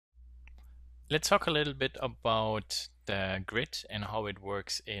Let's talk a little bit about the grid and how it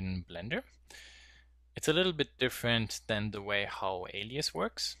works in Blender. It's a little bit different than the way how Alias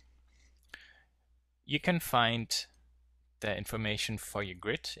works. You can find the information for your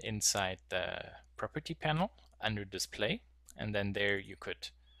grid inside the property panel under display, and then there you could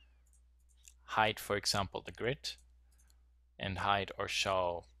hide, for example, the grid and hide or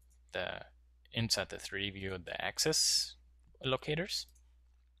show the inside the 3D view the axis locators.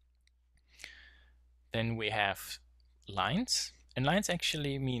 Then we have lines, and lines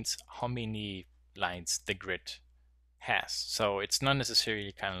actually means how many lines the grid has. So it's not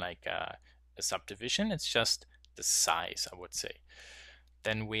necessarily kind of like a subdivision, it's just the size, I would say.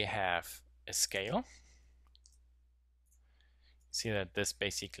 Then we have a scale. See that this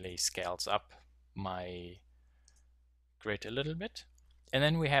basically scales up my grid a little bit. And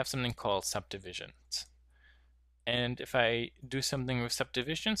then we have something called subdivisions. And if I do something with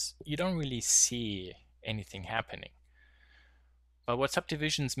subdivisions, you don't really see anything happening. But what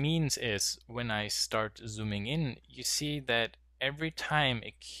subdivisions means is when I start zooming in, you see that every time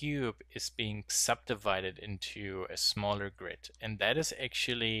a cube is being subdivided into a smaller grid. And that is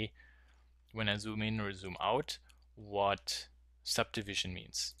actually, when I zoom in or zoom out, what subdivision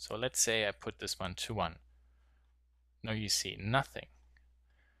means. So let's say I put this one to 1. Now you see nothing.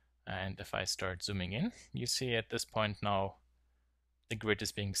 And if I start zooming in, you see at this point now the grid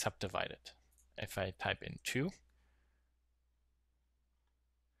is being subdivided. If I type in 2,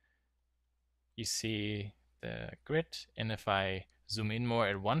 you see the grid, and if I zoom in more,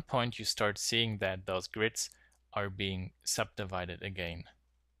 at one point you start seeing that those grids are being subdivided again,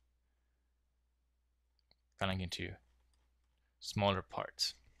 kind of into smaller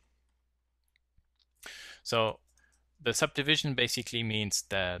parts. So the subdivision basically means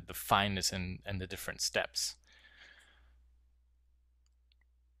the fineness and the different steps.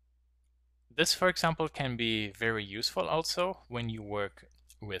 This, for example, can be very useful also when you work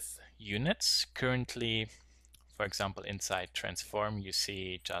with units. Currently, for example, inside transform, you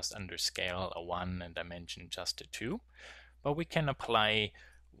see just under scale a 1 and dimension just a 2. But we can apply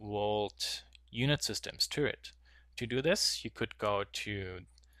walled unit systems to it. To do this, you could go to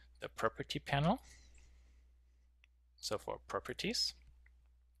the property panel. So for properties,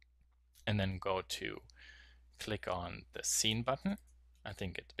 and then go to click on the scene button. I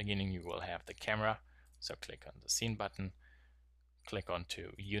think at the beginning you will have the camera. So click on the scene button, click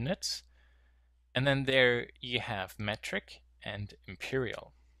onto units, and then there you have metric and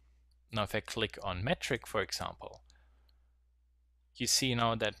imperial. Now if I click on metric, for example, you see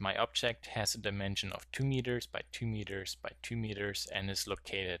now that my object has a dimension of 2 meters by 2 meters by 2 meters and is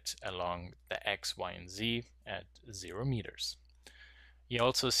located along the X, Y, and Z at 0 meters. You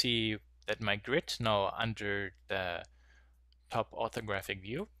also see that my grid now under the top orthographic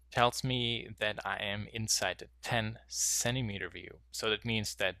view tells me that I am inside a 10 centimeter view. So that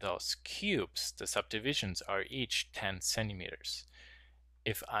means that those cubes, the subdivisions, are each 10 centimeters.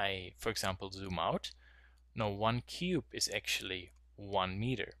 If I, for example, zoom out, now one cube is actually 1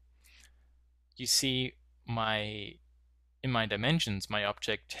 meter. You see in my dimensions, my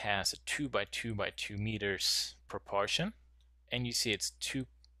object has a 2 by 2 by 2 meters proportion, and you see it's 2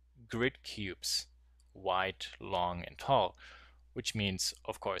 grid cubes, wide, long, and tall, which means,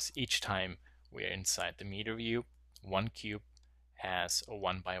 of course, each time we are inside the meter view, one cube has a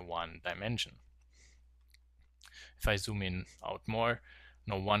 1 by 1 dimension. If I zoom in out more,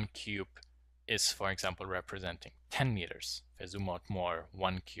 now one cube is, for example, representing 10 meters. If I zoom out more,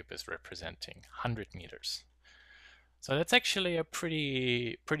 one cube is representing 100 meters. So that's actually a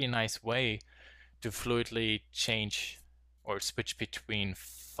pretty nice way to fluidly change or switch between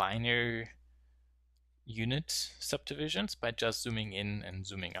finer unit subdivisions by just zooming in and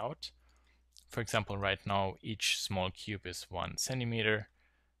zooming out. For example, right now each small cube is 1 centimeter.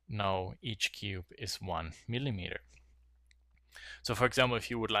 Now each cube is 1 millimeter. So for example, if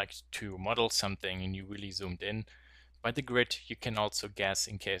you would like to model something and you really zoomed in by the grid, you can also guess,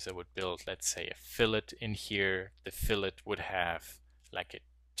 in case I would build, let's say, a fillet in here, the fillet would have like a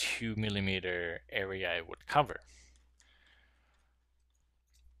 2 millimeter area it would cover.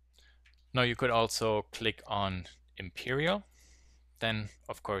 Now you could also click on Imperial. Then,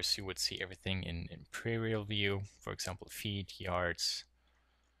 of course, you would see everything in Imperial view, for example, feet, yards.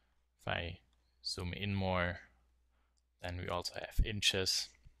 If I zoom in more, then we also have inches.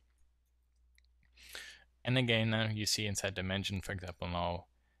 And again, you see inside dimension, for example, now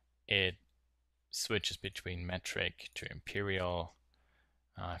it switches between metric to imperial.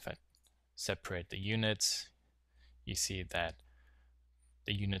 If I separate the units, you see that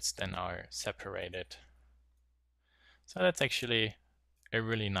the units then are separated. So that's actually a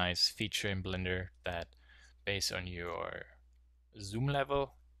really nice feature in Blender that based on your zoom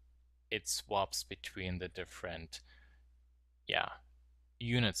level, it swaps between the different, yeah,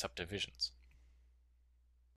 unit subdivisions.